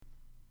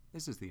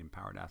This is the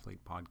Empowered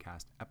Athlete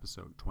Podcast,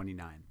 episode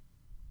 29.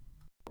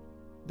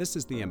 This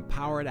is the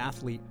Empowered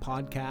Athlete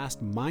Podcast,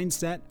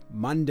 Mindset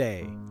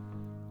Monday.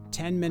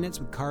 10 minutes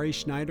with Kari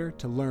Schneider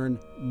to learn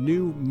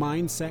new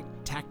mindset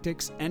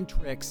tactics and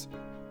tricks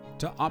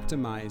to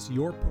optimize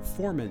your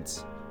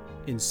performance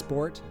in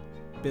sport,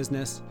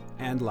 business,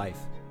 and life.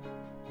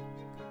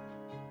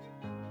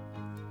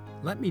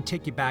 Let me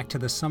take you back to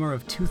the summer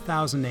of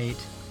 2008.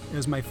 It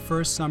was my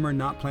first summer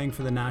not playing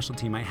for the national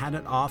team. I had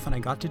it off and I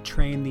got to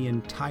train the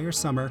entire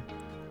summer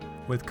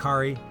with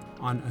Kari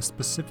on a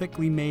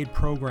specifically made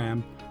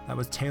program that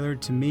was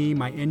tailored to me,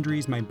 my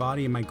injuries, my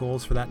body, and my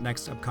goals for that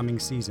next upcoming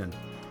season.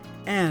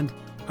 And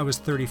I was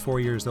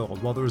 34 years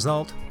old. Well, the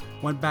result,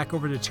 went back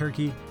over to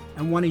Turkey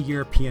and won a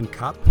European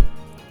Cup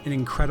in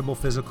incredible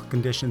physical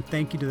condition.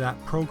 Thank you to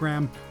that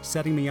program,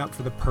 setting me up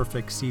for the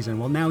perfect season.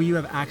 Well, now you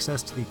have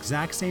access to the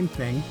exact same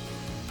thing.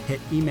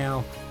 Hit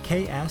email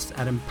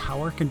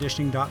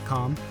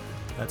ks@empowerconditioning.com.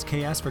 That's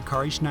KS for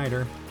Kari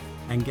Schneider,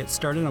 and get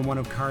started on one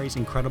of Kari's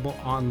incredible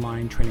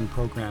online training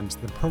programs.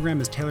 The program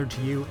is tailored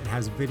to you. It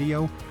has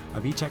video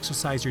of each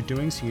exercise you're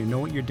doing so you know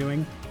what you're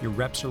doing. Your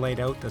reps are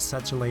laid out, the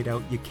sets are laid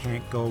out. You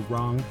can't go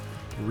wrong.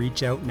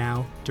 Reach out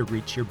now to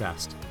reach your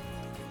best.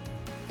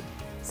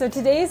 So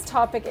today's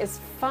topic is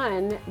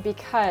fun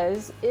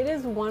because it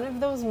is one of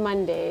those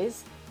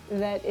Mondays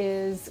that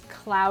is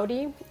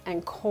cloudy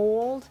and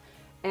cold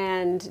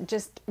and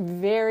just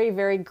very,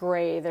 very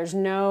gray. There's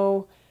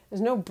no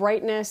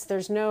brightness.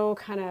 There's no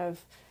kind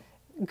of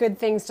good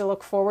things to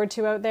look forward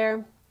to out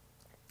there.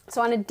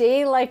 So on a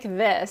day like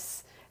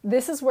this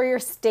is where your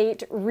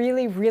state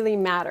really, really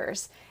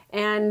matters.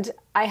 And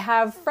I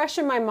have fresh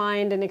in my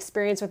mind an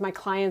experience with my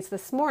clients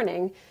this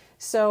morning.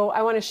 So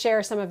I want to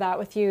share some of that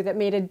with you that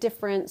made a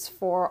difference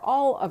for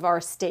all of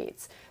our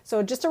states.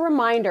 So just a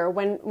reminder,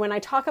 when I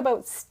talk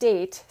about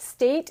state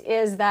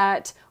is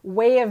that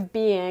way of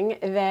being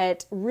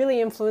that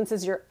really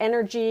influences your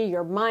energy,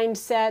 your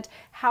mindset,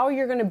 how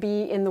you're going to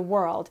be in the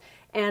world.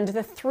 And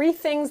the three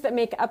things that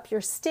make up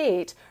your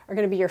state are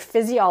going to be your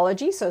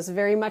physiology, so it's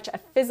very much a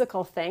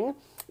physical thing,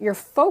 your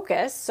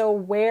focus, so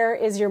where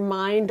is your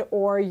mind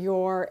or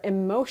your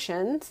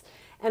emotions,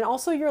 and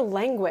also your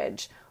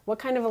language. What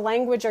kind of a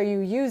language are you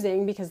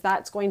using? Because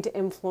that's going to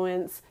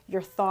influence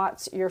your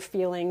thoughts, your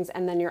feelings,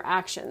 and then your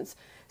actions.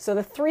 So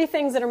the three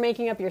things that are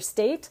making up your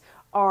state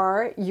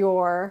are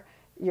your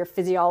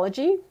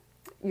physiology,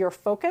 your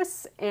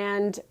focus,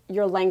 and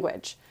your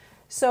language.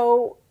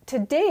 So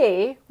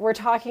today we're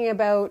talking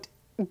about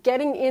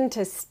getting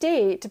into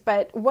state,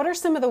 but what are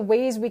some of the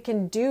ways we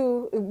can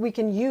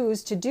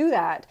use to do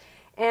that?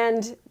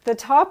 And the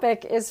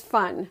topic is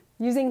fun.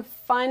 Using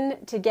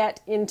fun to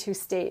get into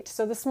state.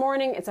 So this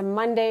morning, it's a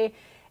Monday,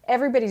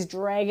 everybody's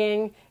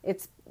dragging,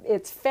 it's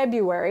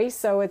February,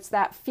 so it's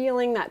that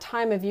feeling, that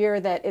time of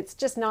year that it's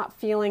just not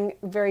feeling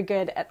very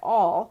good at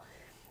all.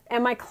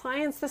 And my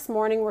clients this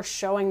morning were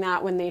showing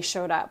that when they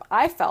showed up.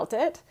 I felt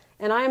it,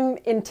 and I'm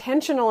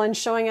intentional in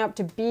showing up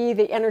to be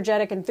the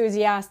energetic,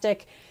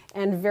 enthusiastic,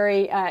 and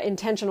very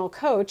intentional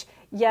coach,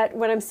 yet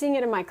when I'm seeing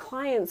it in my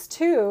clients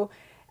too,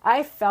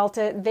 I felt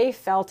it, they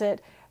felt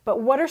it. But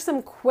what are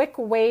some quick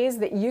ways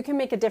that you can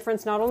make a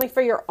difference not only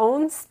for your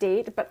own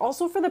state, but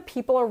also for the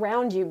people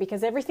around you?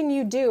 Because everything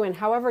you do and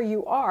however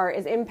you are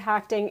is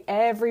impacting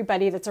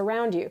everybody that's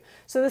around you.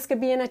 So this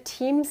could be in a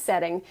team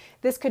setting.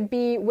 This could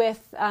be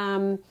with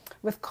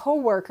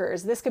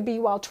coworkers. This could be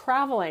while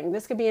traveling.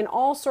 This could be in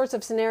all sorts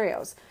of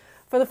scenarios.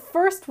 For the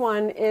first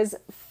one is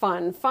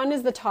fun. Fun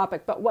is the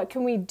topic, but what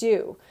can we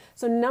do?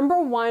 So number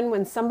one,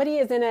 when somebody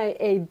is in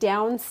a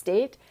down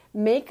state,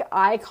 make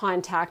eye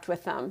contact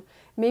with them.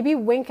 Maybe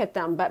wink at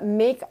them, but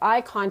make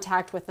eye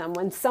contact with them.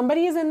 When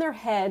somebody is in their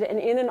head and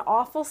in an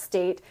awful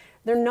state,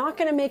 they're not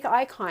going to make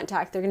eye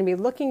contact. They're going to be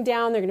looking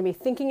down. They're going to be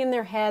thinking in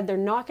their head. They're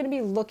not going to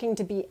be looking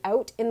to be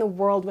out in the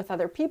world with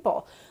other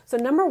people. So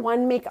number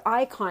one, make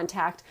eye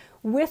contact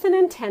with an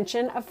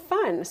intention of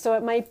fun. So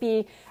it might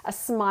be a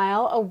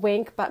smile, a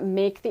wink, but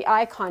make the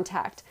eye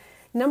contact.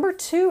 Number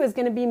two is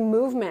going to be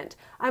movement.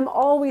 I'm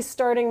always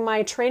starting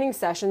my training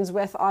sessions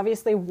with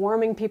obviously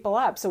warming people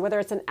up. So whether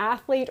it's an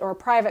athlete or a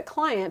private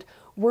client,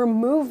 we're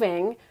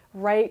moving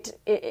right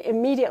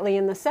immediately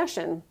in the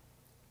session.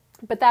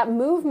 But that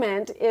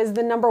movement is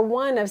the number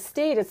one of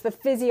state. It's the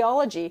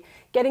physiology,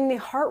 getting the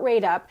heart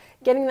rate up,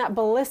 getting that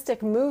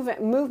ballistic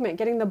movement,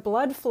 getting the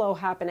blood flow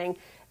happening.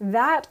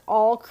 That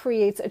all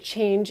creates a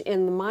change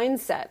in the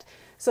mindset.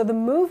 So the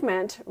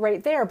movement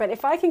right there, but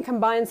if I can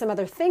combine some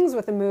other things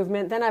with the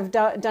movement, then I've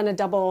done a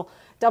double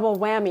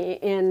whammy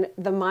in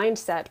the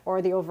mindset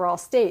or the overall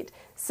state.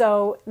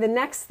 So the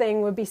next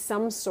thing would be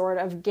some sort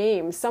of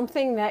game,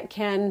 something that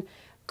can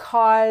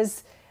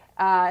cause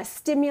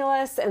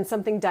stimulus and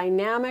something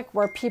dynamic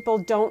where people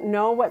don't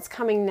know what's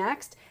coming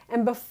next.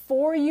 And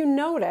before you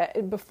know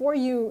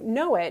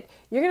it,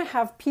 you're going to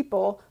have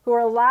people who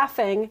are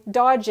laughing,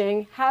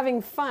 dodging,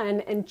 having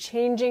fun, and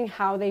changing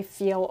how they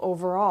feel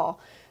overall.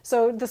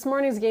 So this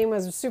morning's game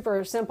was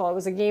super simple. It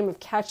was a game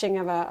of catching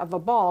of a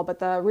ball, but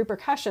the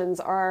repercussions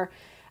are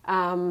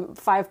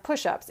 5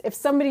 push-ups. If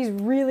somebody's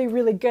really,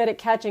 really good at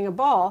catching a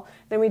ball,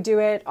 then we do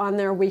it on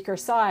their weaker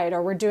side,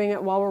 or we're doing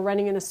it while we're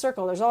running in a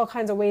circle. There's all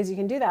kinds of ways you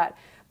can do that.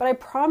 But I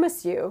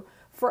promise you,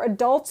 for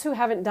adults who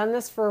haven't done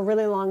this for a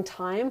really long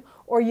time,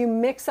 or you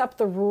mix up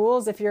the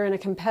rules if you're in a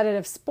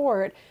competitive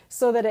sport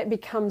so that it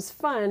becomes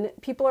fun,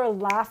 people are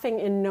laughing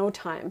in no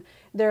time.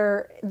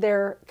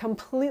 They're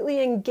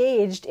completely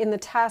engaged in the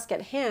task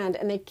at hand,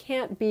 and they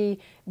can't be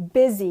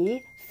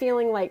busy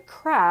feeling like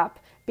crap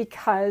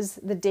because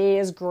the day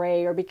is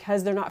gray, or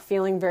because they're not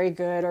feeling very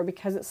good, or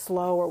because it's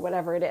slow, or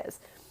whatever it is.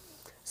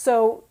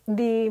 So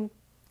the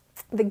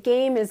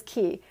game is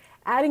key.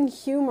 Adding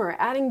humor,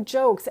 adding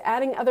jokes,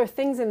 adding other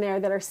things in there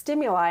that are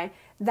stimuli,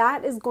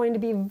 that is going to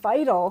be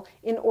vital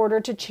in order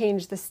to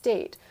change the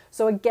state.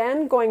 So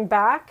again, going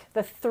back,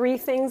 the 3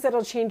 things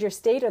that'll change your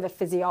state are the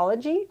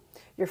physiology,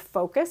 your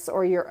focus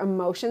or your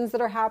emotions that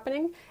are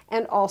happening,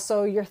 and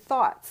also your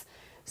thoughts.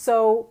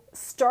 So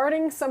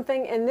starting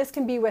something, and this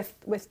can be with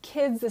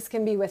kids, this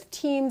can be with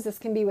teams, this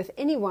can be with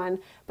anyone,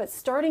 but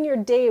starting your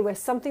day with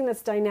something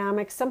that's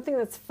dynamic, something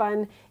that's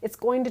fun, it's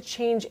going to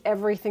change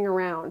everything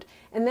around.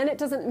 And then it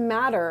doesn't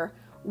matter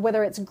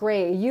whether it's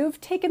gray.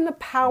 You've taken the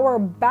power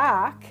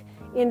back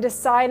in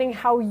deciding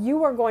how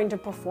you are going to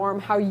perform,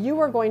 how you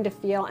are going to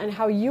feel, and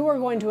how you are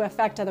going to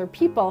affect other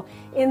people,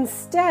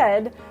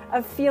 instead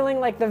of feeling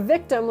like the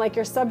victim, like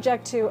you're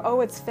subject to,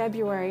 oh, it's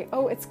February,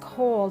 oh, it's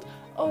cold,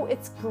 oh,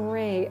 it's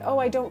gray, oh,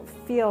 I don't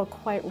feel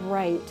quite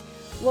right.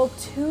 Well,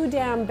 too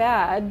damn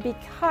bad,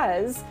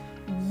 because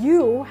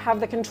you have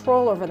the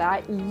control over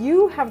that,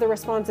 you have the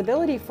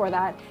responsibility for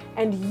that,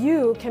 and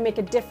you can make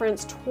a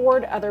difference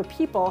toward other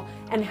people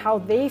and how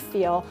they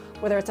feel,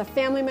 whether it's a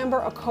family member,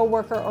 a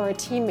coworker, or a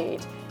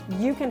teammate.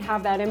 You can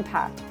have that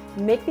impact.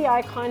 Make the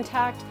eye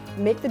contact,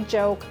 make the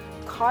joke,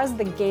 cause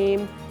the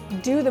game,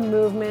 do the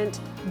movement,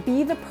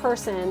 be the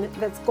person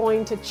that's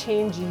going to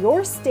change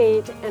your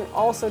state and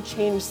also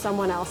change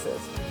someone else's.